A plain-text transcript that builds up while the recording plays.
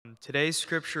Today's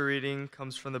scripture reading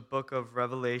comes from the book of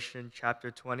Revelation, chapter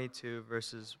 22,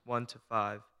 verses 1 to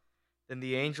 5. Then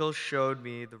the angel showed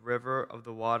me the river of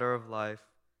the water of life,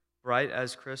 bright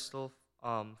as crystal,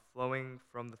 flowing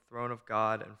from the throne of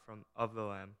God and from of the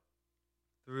Lamb,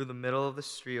 through the middle of the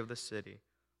street of the city.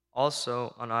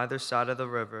 Also, on either side of the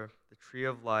river, the tree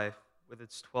of life, with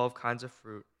its 12 kinds of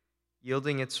fruit,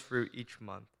 yielding its fruit each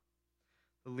month.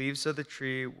 The leaves of the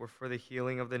tree were for the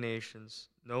healing of the nations.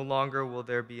 No longer will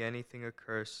there be anything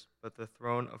accursed, but the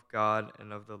throne of God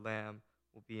and of the Lamb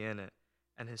will be in it,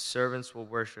 and his servants will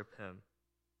worship him.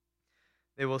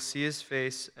 They will see his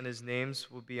face, and his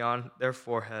names will be on their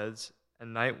foreheads,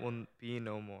 and night will be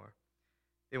no more.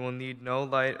 They will need no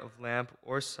light of lamp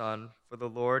or sun, for the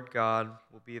Lord God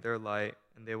will be their light,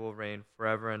 and they will reign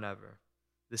forever and ever.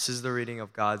 This is the reading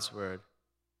of God's word.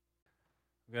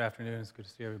 Good afternoon. It's good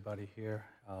to see everybody here.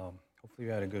 Hopefully you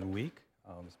had a good week,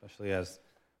 especially as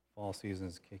fall season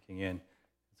is kicking in.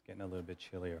 It's getting a little bit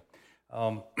chillier.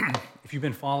 If you've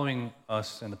been following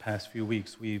us in the past few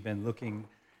weeks, we've been looking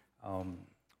on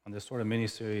this sort of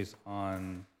mini-series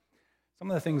on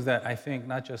some of the things that I think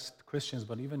not just Christians,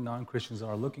 but even non-Christians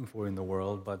are looking for in the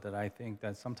world, but that I think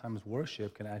that sometimes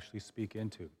worship can actually speak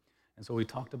into. And so we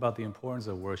talked about the importance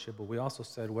of worship, but we also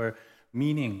said where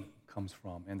meaning comes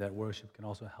from, and that worship can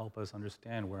also help us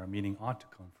understand where our meaning ought to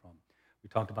come from. We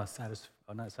talked about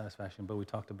not satisfaction, but we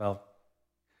talked about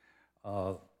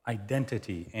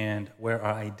identity and where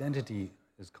our identity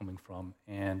is coming from,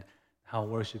 and how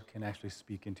worship can actually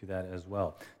speak into that as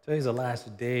well. Today's the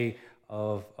last day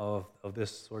of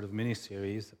this sort of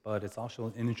mini-series, but it's also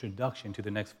an introduction to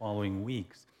the next following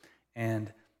weeks,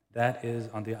 and that is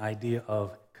on the idea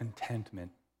of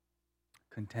contentment.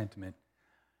 Contentment.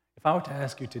 If I were to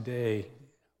ask you today,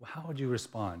 how would you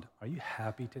respond? Are you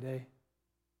happy today?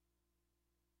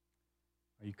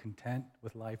 Are you content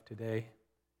with life today?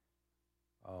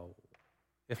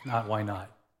 If not, why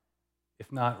not?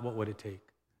 If not, what would it take?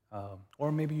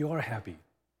 Or maybe you are happy.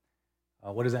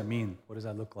 What does that mean? What does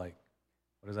that look like?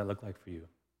 What does that look like for you?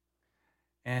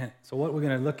 And so what we're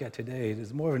going to look at today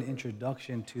is more of an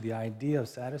introduction to the idea of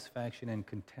satisfaction and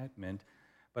contentment,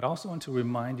 but also want to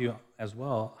remind you as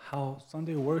well how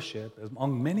Sunday worship,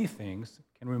 among many things,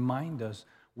 can remind us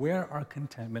where our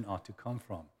contentment ought to come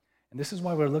from. And this is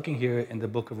why we're looking here in the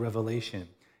book of Revelation.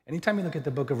 Anytime you look at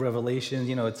the book of Revelation,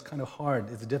 it's kind of hard,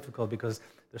 it's difficult because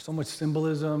there's so much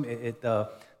symbolism. The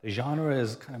genre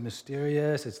is kind of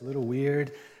mysterious, it's a little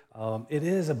weird. It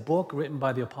is a book written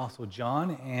by the Apostle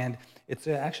John, and it's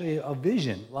actually a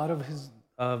vision, a lot of his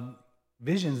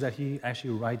visions that he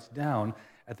actually writes down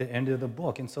at the end of the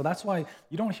book. And so that's why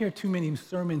you don't hear too many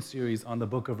sermon series on the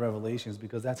book of Revelations,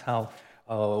 because that's how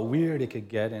weird it could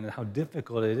get and how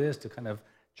difficult it is to kind of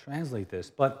translate this.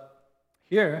 But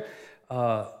here,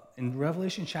 in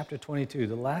Revelation chapter 22,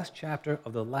 the last chapter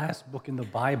of the last book in the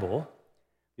Bible,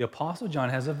 the Apostle John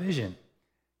has a vision.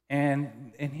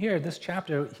 And in here, this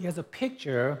chapter, he has a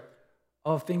picture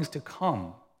of things to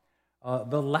come,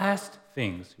 the last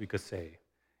things, we could say.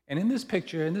 And in this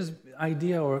picture, in this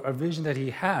idea or vision that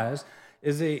he has,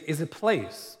 is a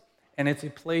place. And it's a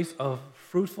place of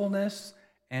fruitfulness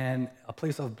and a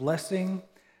place of blessing.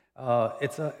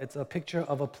 It's a picture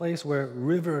of a place where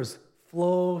rivers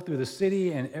flow through the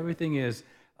city and everything is,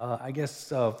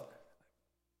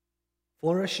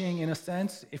 flourishing in a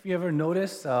sense. If you ever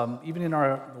notice, even in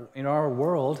our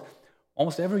world,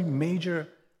 almost every major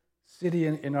city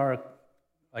in our,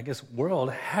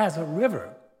 world has a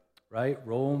river, right?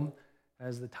 Rome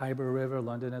has the Tiber River,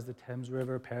 London has the Thames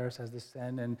River, Paris has the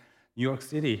Seine, and New York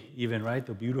City even, right?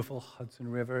 The beautiful Hudson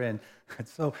River. And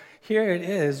so here it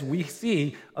is, we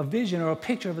see a vision or a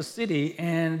picture of a city,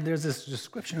 and there's this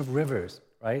description of rivers,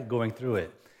 right, going through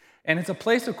it. And it's a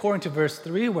place, according to verse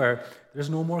 3, where there's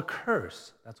no more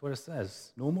curse. That's what it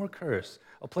says, no more curse.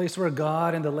 A place where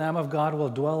God and the Lamb of God will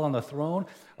dwell on the throne.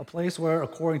 A place where,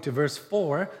 according to verse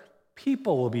 4,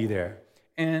 people will be there,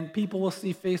 and people will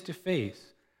see face to face.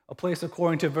 A place,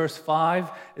 according to verse 5,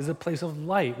 is a place of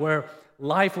light, where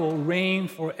life will reign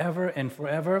forever and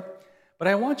forever. But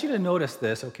I want you to notice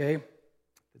this, okay?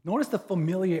 Notice the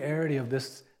familiarity of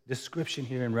this description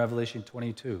here in Revelation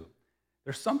 22.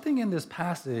 There's something in this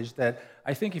passage that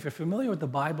I think if you're familiar with the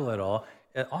Bible at all,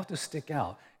 it ought to stick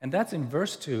out. And that's in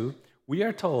verse 2. We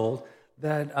are told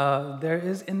that there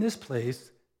is in this place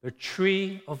the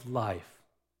tree of life.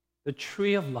 The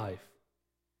tree of life.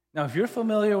 Now, if you're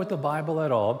familiar with the Bible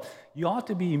at all, you ought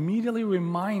to be immediately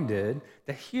reminded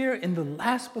that here in the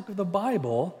last book of the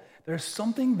Bible, there's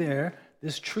something there,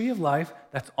 this tree of life,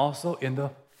 that's also in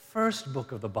the first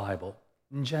book of the Bible,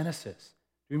 in Genesis.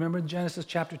 You remember Genesis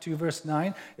chapter 2, verse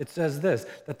 9? It says this,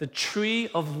 that the tree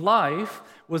of life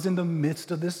was in the midst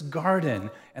of this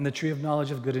garden, and the tree of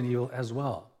knowledge of good and evil as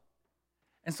well.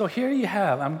 And so here you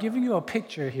have, I'm giving you a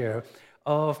picture here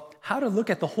of how to look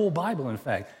at the whole Bible, in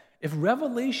fact. If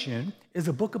Revelation is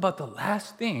a book about the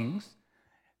last things,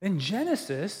 then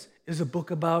Genesis is a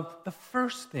book about the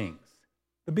first things,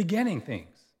 the beginning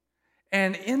things.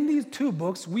 And in these two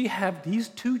books, we have these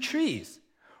two trees.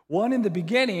 One in the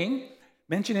beginning,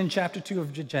 mentioned in chapter 2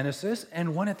 of Genesis,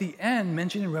 and one at the end,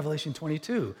 mentioned in Revelation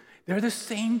 22. They're the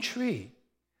same tree.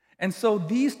 And so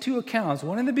these two accounts,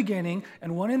 one in the beginning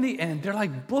and one in the end, they're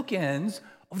like bookends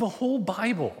of the whole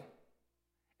Bible.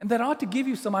 And that ought to give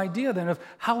you some idea then of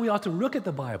how we ought to look at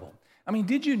the Bible. I mean,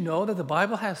 did you know that the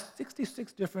Bible has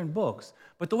 66 different books?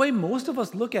 But the way most of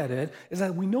us look at it is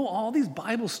that we know all these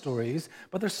Bible stories,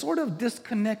 but they're sort of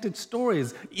disconnected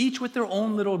stories, each with their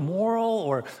own little moral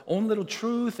or own little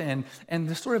truth, and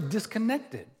they're sort of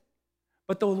disconnected.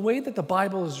 But the way that the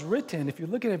Bible is written, if you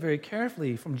look at it very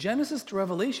carefully, from Genesis to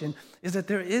Revelation, is that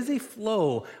there is a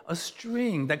flow, a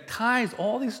string that ties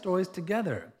all these stories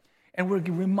together. And we're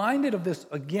reminded of this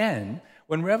again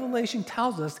when Revelation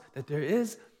tells us that there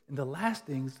is, in the last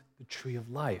things, the tree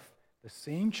of life, the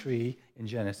same tree in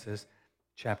Genesis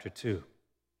chapter 2.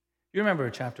 You remember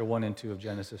chapter 1 and 2 of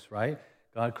Genesis, right?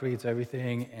 God creates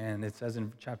everything, and it says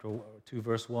in chapter 2,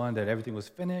 verse 1, that everything was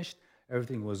finished,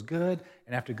 everything was good,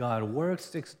 and after God worked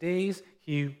 6 days,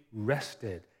 he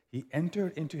rested. He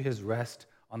entered into his rest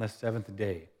on the seventh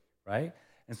day, right?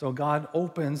 And so God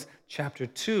opens chapter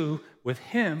 2 with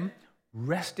him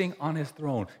resting on his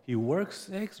throne. He worked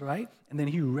 6, right? And then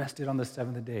he rested on the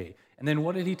seventh day. And then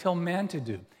what did he tell man to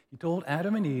do? He told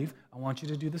Adam and Eve, I want you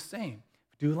to do the same.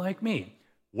 Do like me.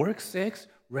 Work 6,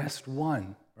 rest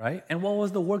 1, right? And what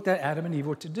was the work that Adam and Eve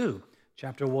were to do?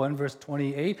 Chapter 1, verse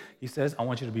 28, he says, I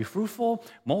want you to be fruitful,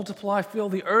 multiply, fill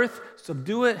the earth,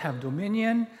 subdue it, have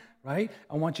dominion, right?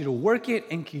 I want you to work it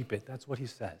and keep it. That's what he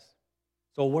says.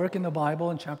 So work in the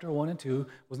Bible in chapter 1 and 2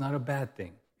 was not a bad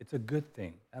thing. It's a good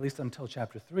thing, at least until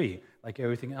chapter 3, like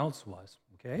everything else was,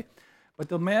 okay? But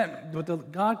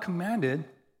God commanded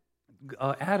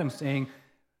Adam saying,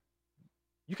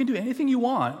 you can do anything you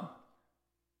want,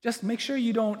 just make sure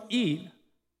you don't eat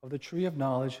of the tree of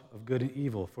knowledge of good and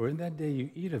evil, for in that day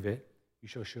you eat of it, you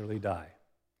shall surely die.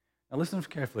 Now listen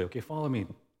carefully, okay? Follow me.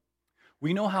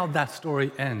 We know how that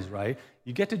story ends, right?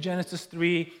 You get to Genesis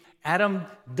 3, Adam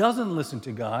doesn't listen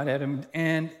to God,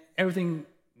 and everything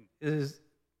is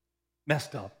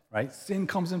messed up, right? Sin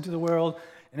comes into the world,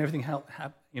 and everything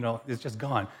is just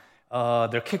gone.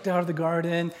 They're kicked out of the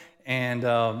garden, and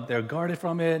they're guarded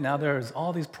from it. Now there's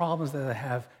all these problems that they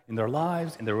have in their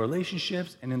lives, in their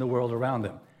relationships, and in the world around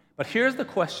them. But here's the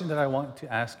question that I want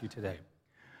to ask you today.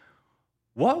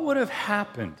 What would have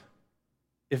happened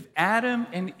if Adam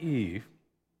and Eve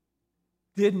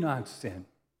did not sin?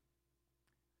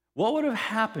 What would have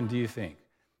happened, do you think?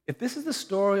 If this is the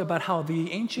story about how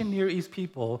the ancient Near East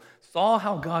people saw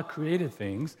how God created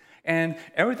things, and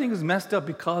everything is messed up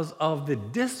because of the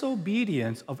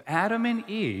disobedience of Adam and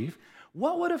Eve,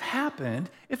 what would have happened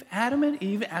if Adam and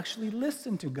Eve actually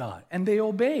listened to God, and they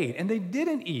obeyed, and they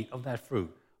didn't eat of that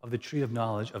fruit, of the tree of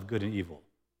knowledge of good and evil?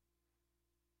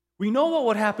 We know what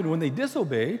would happen when they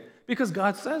disobeyed, because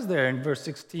God says there in verse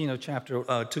 16 of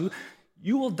chapter 2,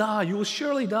 you will die, you will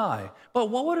surely die. But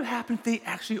what would have happened if they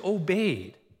actually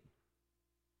obeyed?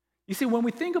 You see, when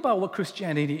we think about what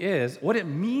Christianity is, what it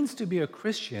means to be a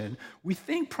Christian, we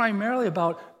think primarily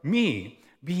about me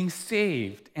being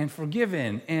saved and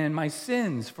forgiven, and my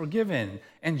sins forgiven,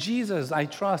 and Jesus I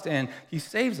trust, and he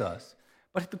saves us.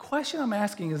 But the question I'm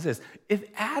asking is this: if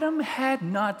Adam had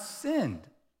not sinned,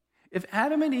 if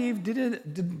Adam and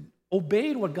Eve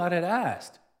obeyed what God had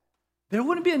asked, there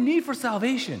wouldn't be a need for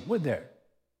salvation, would there?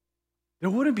 There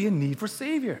wouldn't be a need for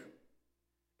Savior.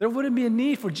 There wouldn't be a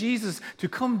need for Jesus to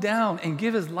come down and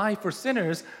give his life for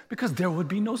sinners, because there would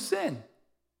be no sin.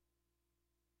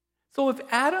 So if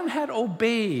Adam had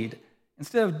obeyed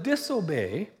instead of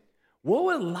disobey, what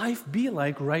would life be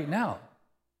like right now?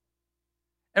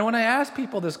 And when I ask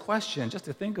people this question, just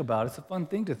to think about, it's a fun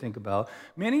thing to think about,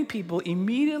 many people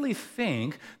immediately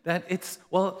think that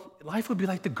life would be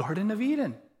like the Garden of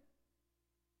Eden.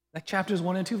 Like chapters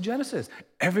 1 and 2 of Genesis.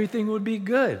 Everything would be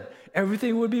good.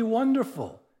 Everything would be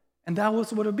wonderful. And that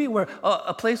was what it would be, where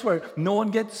a place where no one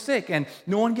gets sick and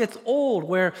no one gets old,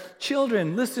 where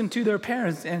children listen to their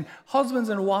parents, and husbands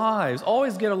and wives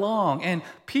always get along, and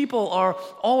people are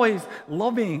always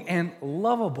loving and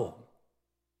lovable.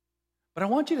 But I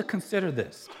want you to consider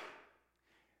this.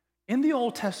 In the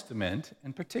Old Testament,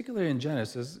 and particularly in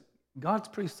Genesis, God's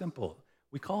pretty simple.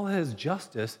 We call his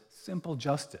justice simple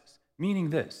justice, meaning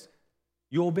this: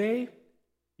 you obey,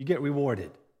 you get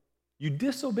rewarded. You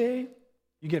disobey,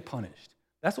 you get punished.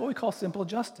 That's what we call simple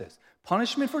justice.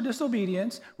 Punishment for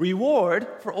disobedience, reward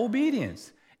for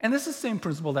obedience. And this is the same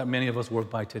principle that many of us work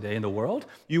by today in the world.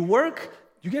 You work,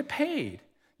 you get paid.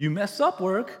 You mess up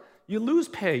work, you lose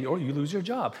pay or you lose your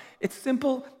job. It's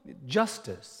simple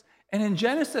justice. And in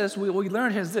Genesis, what we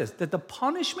learned is this, that the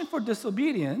punishment for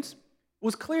disobedience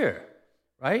was clear,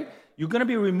 right? You're going to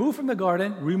be removed from the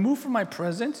garden, removed from my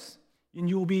presence, and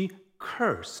you will be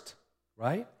cursed,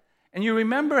 right? And you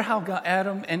remember how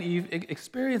Adam and Eve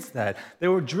experienced that. They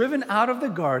were driven out of the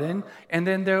garden, and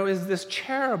then there was this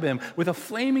cherubim with a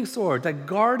flaming sword that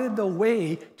guarded the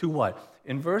way to what?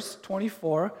 In verse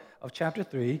 24 of chapter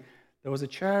 3, there was a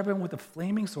cherubim with a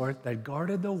flaming sword that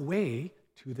guarded the way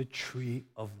to the tree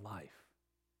of life.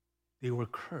 They were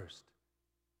cursed.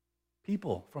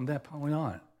 People from that point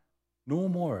on, no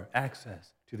more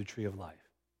access to the tree of life.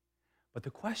 But the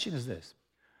question is this: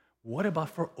 what about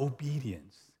for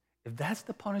obedience? If that's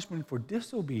the punishment for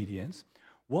disobedience,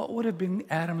 what would have been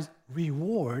Adam's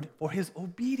reward for his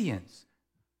obedience?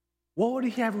 What would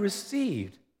he have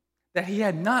received that he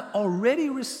had not already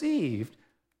received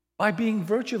by being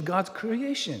virtue of God's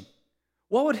creation?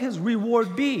 What would his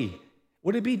reward be?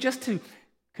 Would it be just to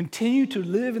continue to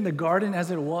live in the garden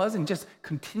as it was and just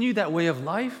continue that way of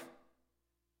life?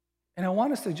 And I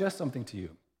want to suggest something to you.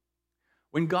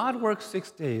 When God worked 6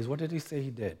 days, what did he say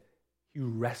he did? He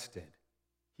rested.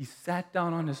 He sat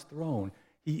down on his throne.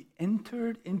 He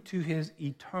entered into his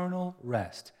eternal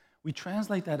rest. We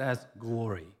translate that as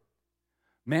glory.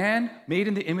 Man, made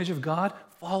in the image of God,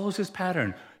 follows his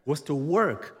pattern, was to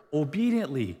work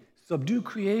obediently, subdue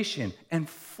creation, and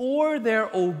for their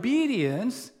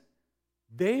obedience,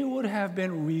 they would have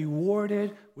been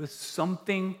rewarded with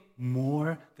something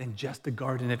more than just the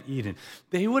Garden of Eden.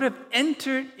 They would have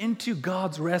entered into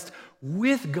God's rest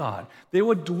with God. They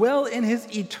would dwell in his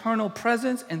eternal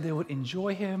presence, and they would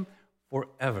enjoy him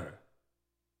forever.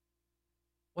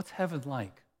 What's heaven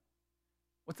like?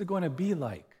 What's it going to be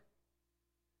like?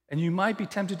 And you might be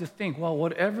tempted to think, well,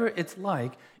 whatever it's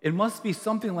like, it must be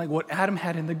something like what Adam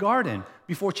had in the garden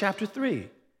before chapter 3.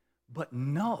 But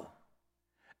no.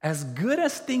 As good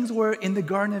as things were in the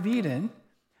Garden of Eden,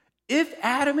 if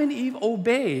Adam and Eve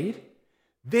obeyed,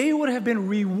 they would have been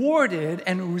rewarded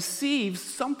and received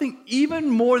something even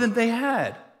more than they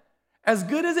had. As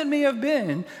good as it may have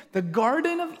been, the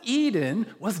Garden of Eden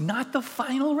was not the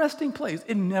final resting place.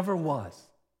 It never was.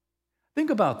 Think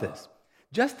about this.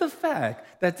 Just the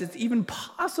fact that it's even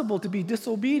possible to be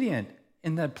disobedient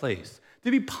in that place,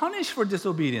 to be punished for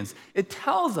disobedience, it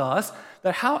tells us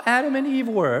that how Adam and Eve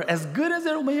were, as good as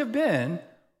it may have been,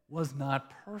 was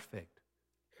not perfect,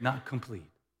 not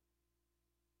complete.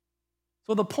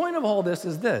 So the point of all this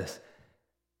is this.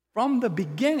 From the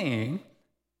beginning,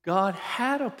 God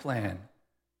had a plan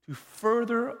to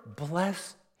further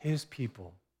bless his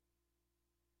people.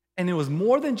 And it was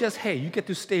more than just, hey, you get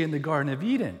to stay in the Garden of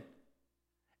Eden.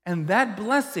 And that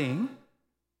blessing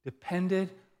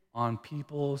depended on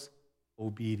people's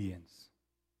obedience.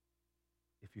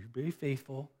 If you be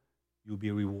faithful, you'll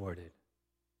be rewarded.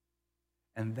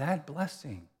 And that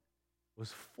blessing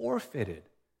was forfeited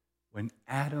when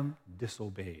Adam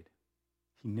disobeyed.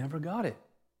 He never got it.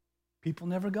 People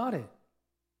never got it.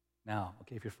 Now,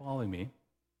 okay, if you're following me,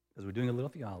 because we're doing a little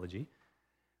theology,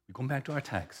 we come back to our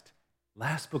text.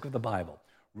 Last book of the Bible,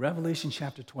 Revelation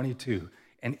chapter 22.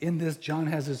 And in this, John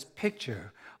has this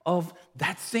picture of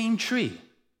that same tree.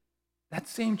 That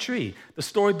same tree. The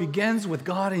story begins with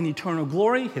God in eternal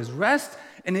glory, his rest,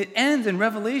 and it ends in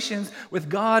Revelations with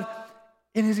God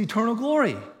in his eternal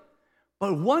glory.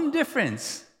 But one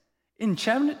difference, in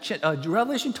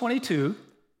Revelation 22,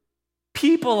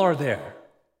 people are there.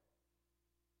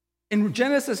 In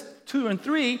Genesis 2 and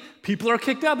 3, people are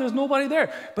kicked out. There's nobody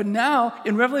there. But now,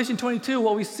 in Revelation 22,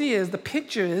 what we see is the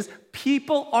picture is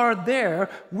people are there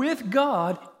with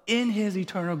God in his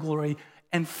eternal glory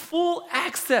and full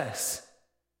access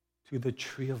to the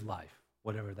tree of life,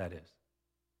 whatever that is.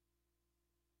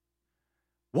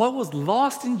 What was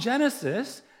lost in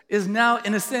Genesis is now,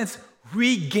 in a sense,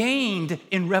 regained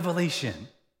in Revelation.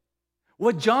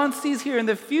 What John sees here in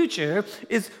the future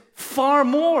is far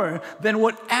more than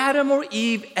what Adam or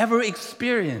Eve ever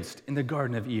experienced in the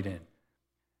Garden of Eden.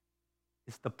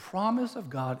 It's the promise of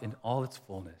God in all its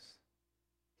fullness.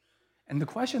 And the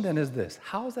question then is this: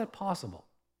 how is that possible?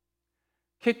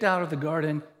 Kicked out of the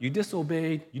garden, you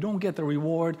disobeyed, you don't get the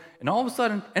reward, and all of a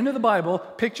sudden, end of the Bible,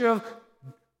 picture of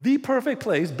the perfect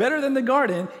place, better than the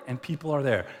garden, and people are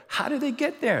there. How did they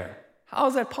get there? How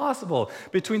is that possible?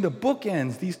 Between the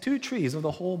bookends, these two trees of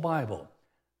the whole Bible,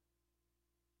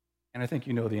 And I think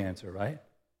you know the answer, right?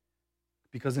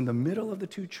 Because in the middle of the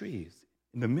two trees,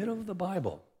 in the middle of the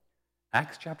Bible,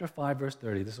 Acts chapter 5, verse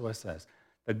 30, this is what it says.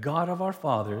 The God of our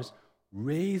fathers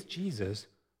raised Jesus,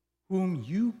 whom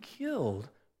you killed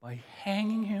by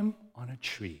hanging him on a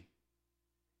tree.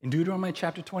 In Deuteronomy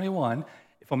chapter 21,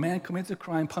 if a man commits a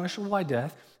crime punishable by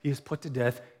death, he is put to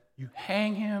death. You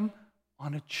hang him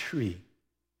on a tree.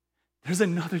 There's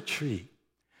another tree.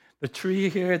 The tree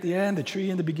here at the end, the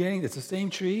tree in the beginning, it's the same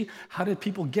tree. How did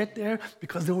people get there?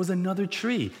 Because there was another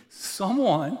tree.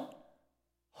 Someone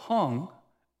hung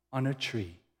on a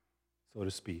tree, so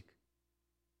to speak.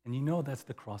 And you know that's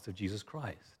the cross of Jesus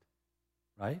Christ,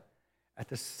 right? At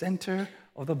the center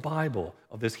of the Bible,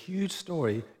 of this huge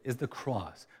story, is the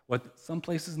cross, what some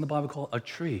places in the Bible call a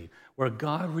tree, where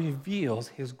God reveals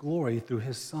his glory through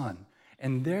his Son.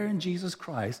 And there in Jesus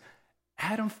Christ,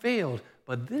 Adam failed,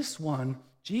 but this one,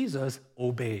 Jesus,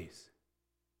 obeys.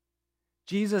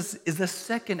 Jesus is the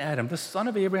second Adam, the son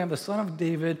of Abraham, the son of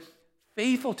David,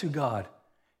 faithful to God.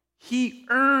 He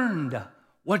earned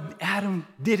what Adam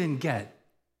didn't get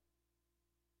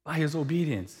by his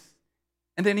obedience.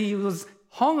 And then he was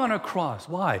hung on a cross.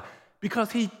 Why?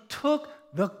 Because he took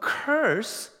the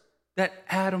curse that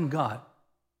Adam got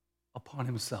upon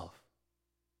himself.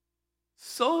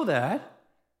 So that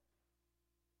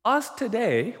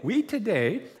we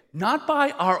today, not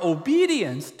by our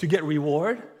obedience to get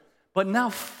reward, but now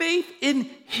faith in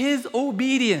his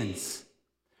obedience.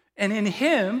 And in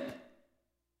him,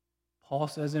 Paul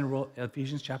says in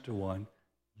Ephesians chapter 1,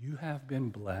 you have been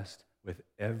blessed with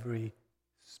every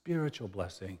spiritual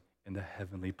blessing in the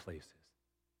heavenly places.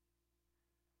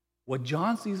 What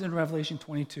John sees in Revelation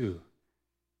 22,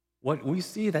 what we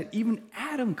see that even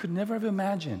Adam could never have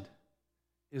imagined,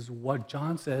 is what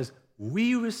John says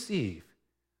we receive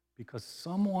because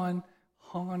someone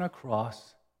hung on a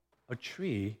cross, a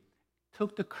tree,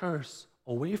 took the curse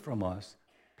away from us,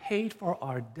 paid for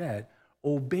our debt,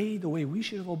 obeyed the way we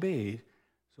should have obeyed,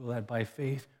 so that by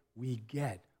faith we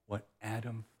get what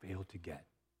Adam failed to get.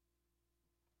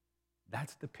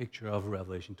 That's the picture of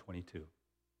Revelation 22.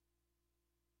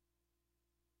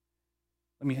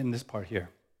 Let me end this part here.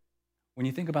 When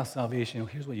you think about salvation,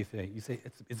 here's what you think. You say,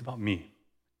 it's about me.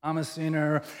 I'm a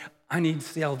sinner. I need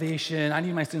salvation. I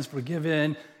need my sins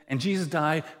forgiven. And Jesus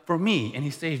died for me, and he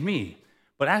saved me.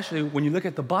 But actually, when you look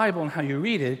at the Bible and how you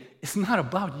read it, it's not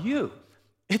about you.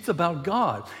 It's about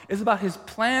God. It's about his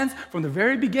plans from the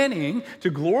very beginning to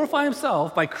glorify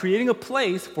himself by creating a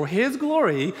place for his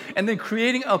glory and then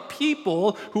creating a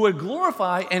people who would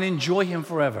glorify and enjoy him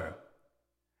forever.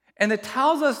 And it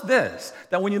tells us this,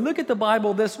 that when you look at the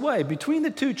Bible this way, between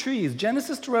the two trees,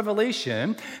 Genesis to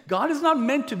Revelation, God is not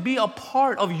meant to be a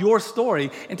part of your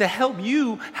story and to help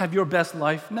you have your best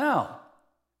life now.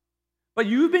 But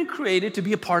you've been created to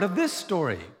be a part of this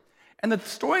story. And the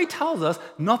story tells us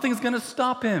nothing's going to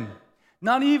stop him.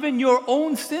 Not even your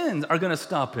own sins are going to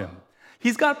stop him.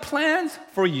 He's got plans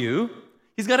for you.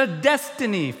 He's got a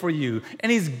destiny for you.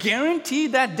 And he's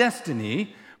guaranteed that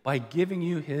destiny by giving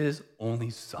you his only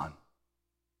son.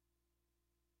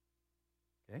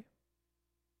 Okay?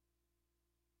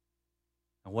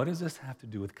 Now, what does this have to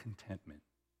do with contentment?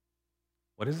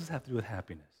 What does this have to do with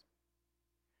happiness?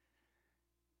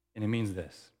 And it means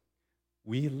this.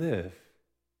 We live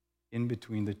in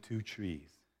between the two trees,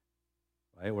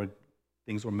 right? Where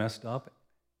things were messed up,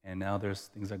 and now there's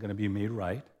things that are going to be made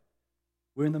right.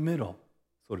 We're in the middle,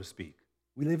 so to speak.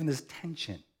 We live in this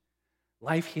tension.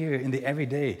 Life here in the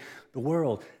everyday, the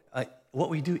world, what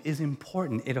we do is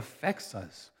important. It affects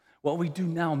us. What we do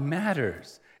now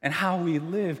matters. And how we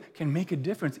live can make a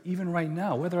difference even right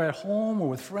now, whether at home or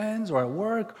with friends or at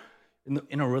work,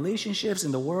 in our relationships,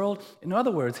 in the world. In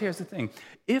other words, here's the thing.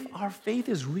 If our faith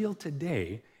is real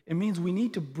today, it means we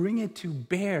need to bring it to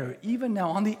bear even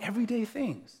now on the everyday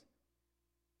things.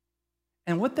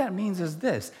 And what that means is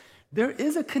this. There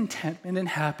is a contentment and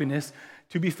happiness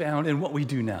to be found in what we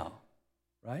do now,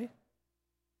 right?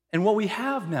 And what we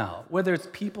have now, whether it's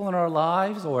people in our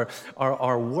lives or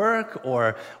our work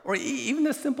or even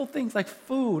the simple things like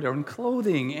food or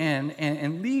clothing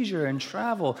and leisure and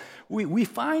travel, we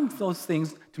find those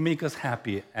things to make us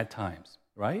happy at times,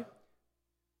 right?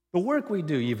 The work we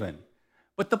do even.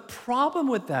 But the problem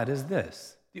with that is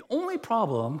this. The only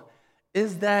problem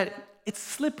is that it's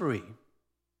slippery.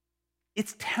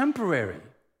 It's temporary.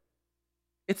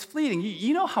 It's fleeting.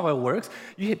 You know how it works.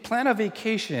 You plan a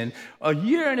vacation a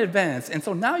year in advance, and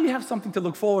so now you have something to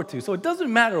look forward to. So it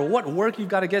doesn't matter what work you've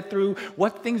got to get through,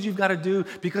 what things you've got to do,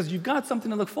 because you've got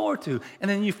something to look forward to. And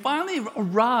then you finally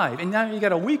arrive, and now you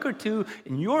got a week or two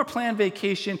in your planned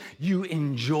vacation. You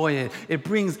enjoy it. It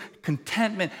brings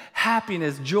contentment,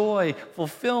 happiness, joy,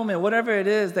 fulfillment, whatever it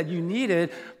is that you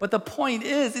needed. But the point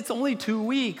is, it's only 2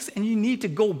 weeks, and you need to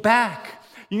go back.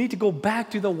 You need to go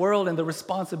back to the world and the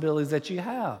responsibilities that you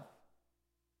have.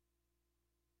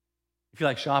 If you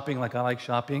like shopping like I like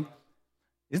shopping,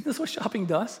 isn't this what shopping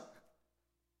does?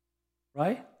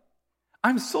 Right?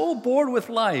 I'm so bored with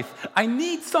life. I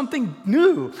need something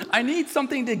new. I need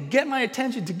something to get my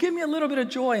attention, to give me a little bit of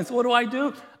joy. And so what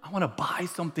do? I want to buy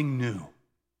something new.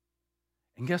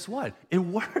 And guess what? It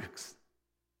works.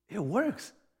 It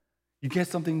works. You get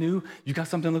something new, you got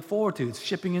something to look forward to. It's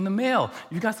shipping in the mail.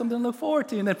 You got something to look forward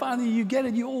to. And then finally you get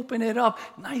it, you open it up.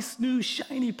 Nice, new,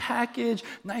 shiny package,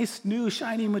 nice, new,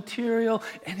 shiny material,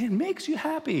 and it makes you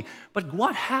happy. But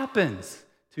what happens?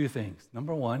 2 things.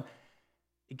 Number 1,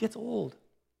 it gets old.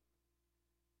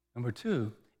 Number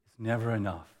 2, it's never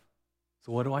enough.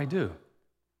 So what do?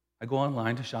 I go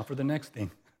online to shop for the next thing.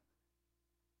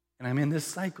 And I'm in this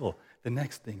cycle. The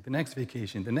next thing, the next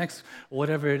vacation, the next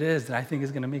whatever it is that I think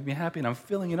is going to make me happy, and I'm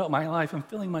filling it up, I'm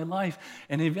filling my life,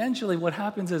 and eventually what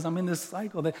happens is I'm in this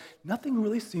cycle that nothing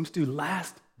really seems to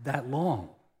last that long.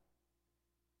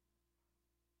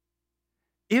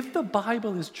 If the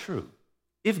Bible is true,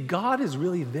 if God is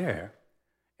really there,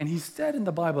 and He said in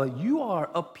the Bible that you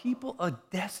are a people of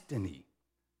destiny.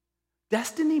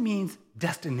 Destiny means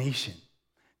destination.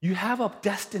 You have a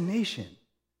destination.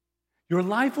 Your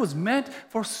life was meant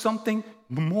for something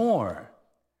more.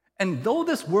 And though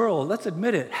this world, let's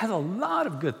admit it, has a lot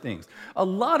of good things, a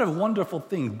lot of wonderful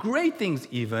things, great things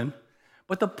even,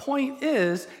 but the point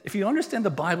is, if you understand the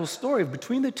Bible story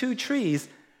between the 2 trees,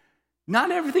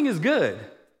 not everything is good.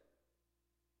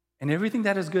 And everything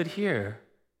that is good here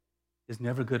is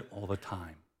never good all the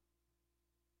time.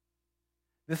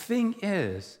 The thing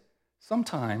is,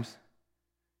 sometimes,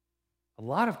 a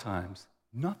lot of times,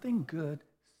 nothing good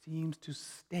seems to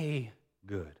stay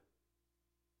good.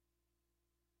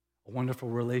 A wonderful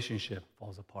relationship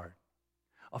falls apart.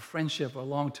 A friendship or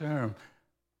long-term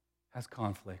has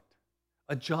conflict.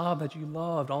 A job that you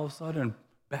loved, all of a sudden,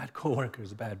 bad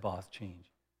coworkers, a bad boss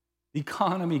change. The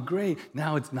economy, great,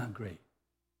 now it's not great.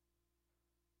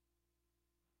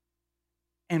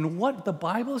 And what the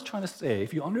Bible is trying to say,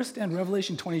 if you understand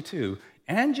Revelation 22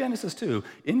 and Genesis 2,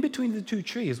 in between the 2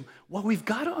 trees, what we've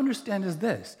got to understand is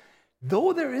this.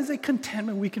 Though there is a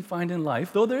contentment we can find in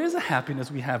life, though there is a happiness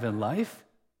we have in life,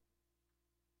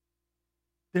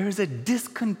 there is a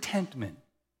discontentment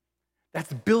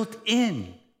that's built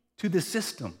in to the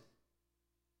system.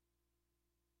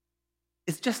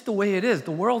 It's just the way it is. The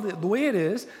world, the way it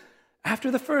is, after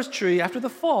the first tree, after the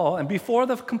fall, and before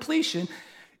the completion,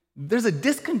 there's a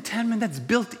discontentment that's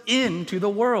built into the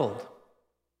world.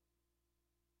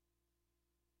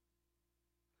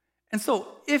 And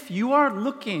so if you are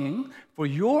looking for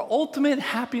your ultimate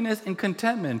happiness and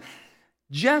contentment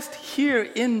just here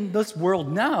in this world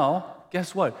now,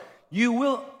 guess what? You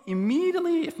will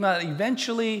immediately, if not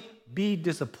eventually, be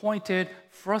disappointed,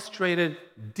 frustrated,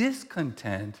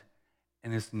 discontent,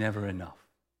 and it's never enough.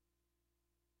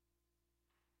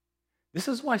 This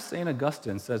is why St.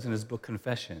 Augustine says in his book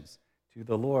Confessions, to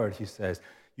the Lord, he says,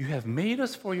 "You have made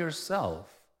us for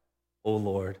yourself, O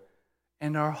Lord,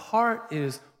 and our heart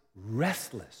is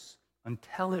restless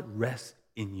until it rests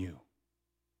in you."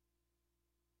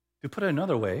 To put it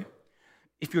another way,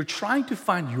 if you're trying to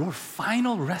find your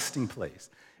final resting place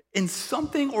in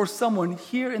something or someone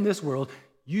here in this world,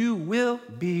 you will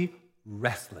be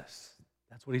restless.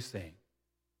 That's what he's saying.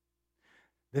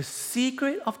 The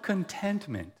secret of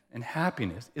contentment and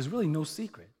happiness is really no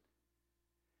secret.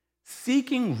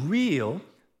 Seeking real,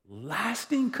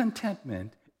 lasting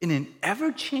contentment in an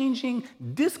ever-changing,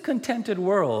 discontented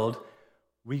world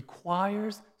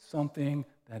requires something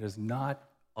that is not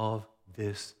of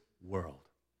this world.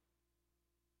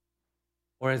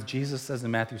 Or as Jesus says in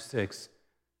Matthew 6,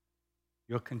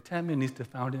 your contentment needs to be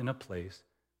found in a place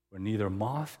where neither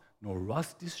moth nor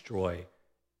rust destroy,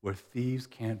 where thieves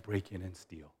can't break in and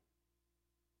steal.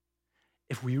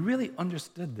 If we really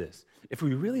understood this, if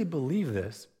we really believe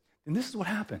this, then this is what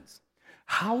happens.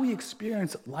 How we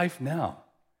experience life now,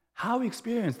 how we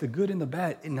experience the good and the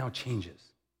bad, it now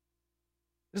changes.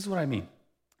 This is what I mean.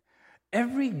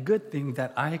 Every good thing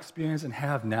that I experience and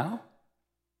have now,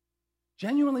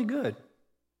 genuinely good,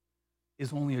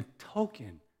 is only a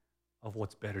token of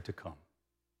what's better to come.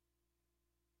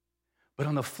 But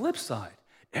on the flip side,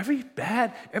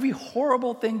 every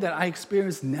horrible thing that I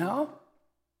experience now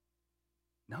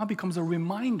becomes a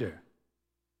reminder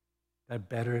that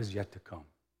better is yet to come.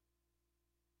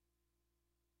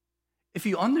 If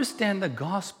you understand the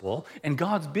gospel and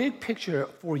God's big picture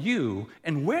for you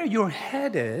and where you're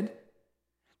headed,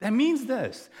 that means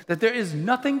this, that there is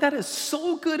nothing that is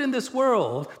so good in this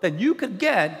world that you could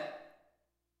get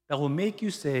that will make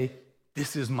you say,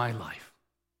 this is my life.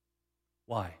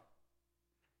 Why?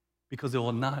 Because it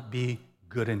will not be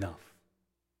good enough.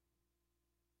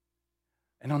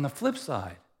 And on the flip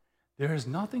side, there is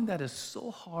nothing that is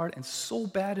so hard and so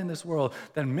bad in this world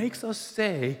that makes us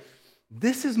say,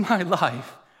 this is my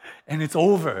life and it's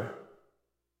over.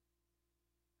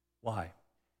 Why?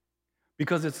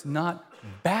 Because it's not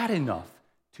bad enough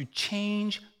to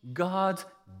change God's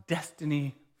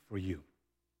destiny for you.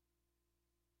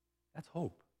 That's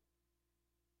hope.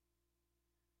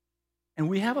 And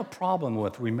we have a problem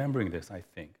with remembering this, I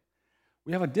think.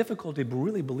 We have a difficulty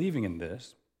really believing in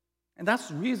this. And that's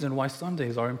the reason why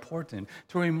Sundays are important,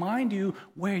 to remind you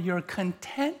where your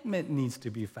contentment needs to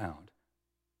be found,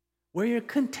 where your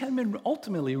contentment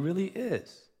ultimately really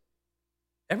is.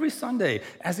 Every Sunday,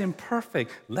 as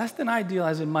imperfect, less than ideal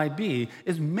as it might be,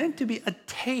 is meant to be a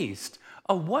taste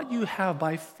of what you have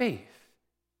by faith.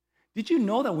 Did you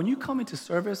know that when you come into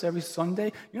service every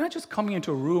Sunday, you're not just coming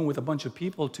into a room with a bunch of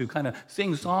people to kind of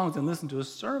sing songs and listen to a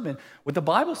sermon? What the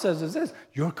Bible says is this: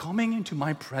 you're coming into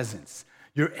my presence.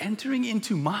 You're entering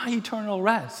into my eternal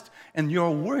rest, and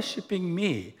you're worshiping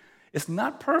me. It's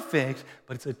not perfect,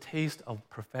 but it's a taste of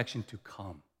perfection to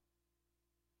come.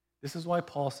 This is why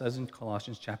Paul says in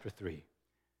Colossians chapter 3,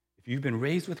 if you've been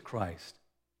raised with Christ,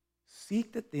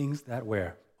 seek the things that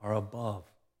are above,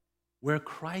 where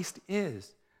Christ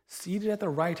is, seated at the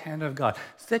right hand of God.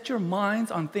 Set your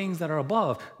minds on things that are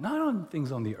above, not on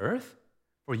things on the earth,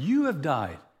 for you have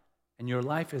died, and your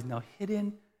life is now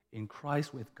hidden in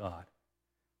Christ with God.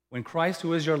 When Christ,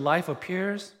 who is your life,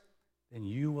 appears, then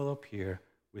you will appear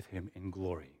with him in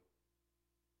glory.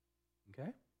 Okay?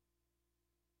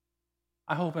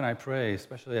 I hope and I pray,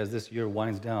 especially as this year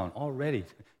winds down, already,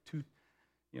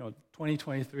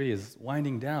 2023 is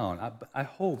winding down. I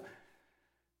hope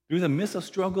through the midst of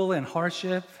struggle and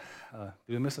hardship,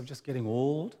 through the midst of just getting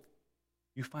old,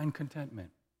 you find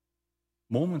contentment,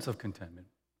 moments of contentment,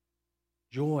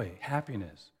 joy,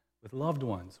 happiness with loved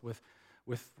ones, with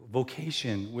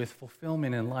vocation, with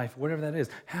fulfillment in life, whatever that is.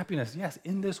 Happiness, yes,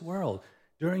 in this world,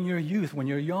 during your youth, when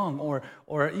you're young,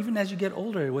 or even as you get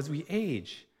older, as we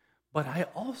age. But I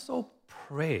also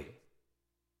pray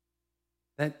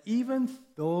that even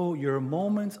though your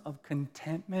moments of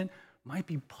contentment might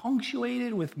be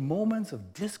punctuated with moments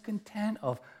of discontent,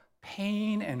 of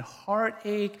pain and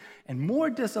heartache, and more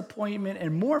disappointment,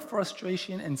 and more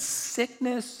frustration and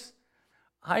sickness,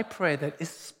 I pray that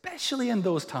especially in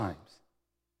those times,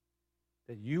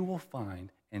 that you will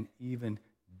find an even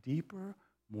deeper,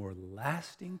 more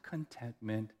lasting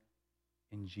contentment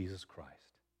in Jesus Christ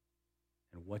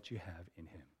and what you have in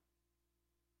him.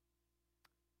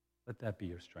 Let that be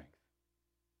your strength.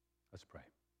 Let's pray.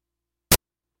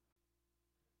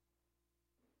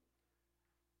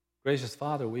 Gracious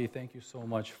Father, we thank you so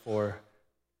much for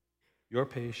your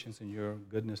patience and your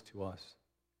goodness to us.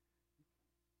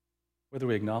 Whether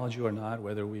we acknowledge you or not,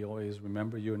 whether we always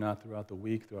remember you or not throughout the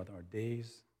week, throughout our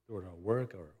days, throughout our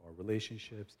work, our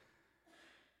relationships,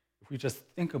 if we just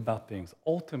think about things,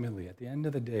 ultimately, at the end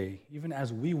of the day, even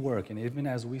as we work and even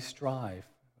as we strive,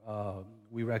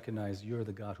 we recognize you're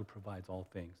the God who provides all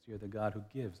things. You're the God who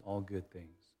gives all good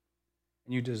things.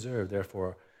 And you deserve,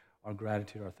 therefore, our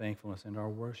gratitude, our thankfulness, and our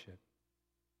worship.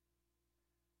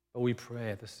 But we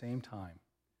pray at the same time,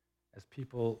 as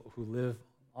people who live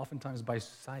oftentimes by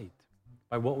sight,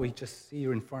 by what we just see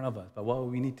in front of us, by what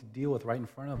we need to deal with right in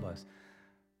front of us,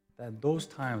 that those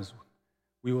times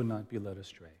we would not be led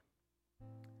astray.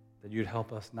 That you'd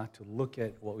help us not to look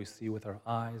at what we see with our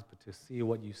eyes, but to see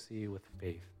what you see with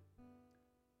faith.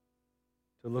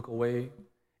 To look away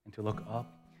and to look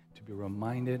up, to be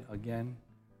reminded again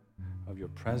of your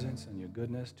presence and your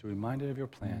goodness, to be reminded of your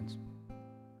plans,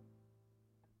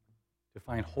 to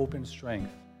find hope and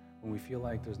strength when we feel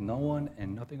like there's no one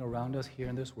and nothing around us here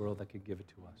in this world that could give it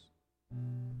to us.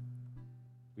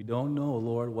 We don't know,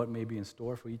 Lord, what may be in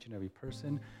store for each and every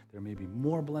person. There may be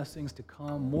more blessings to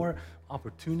come, more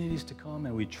opportunities to come,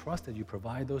 and we trust that you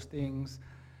provide those things.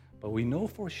 But we know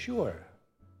for sure,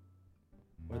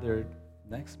 whether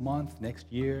next month,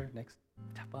 next year, next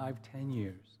 5, 10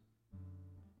 years,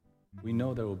 we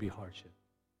know there will be hardship.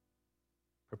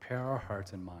 Prepare our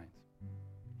hearts and minds.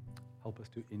 Help us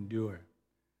to endure.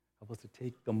 Help us to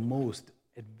take the most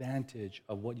advantage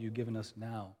of what you've given us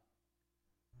now.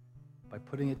 by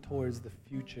putting it towards the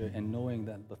future and knowing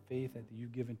that the faith that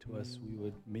you've given to us, we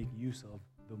would make use of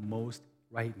the most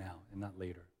right now and not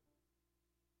later.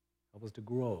 Help us to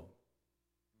grow,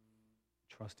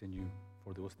 trust in you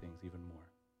for those things even more.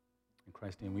 In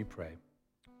Christ's name we pray.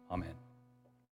 Amen.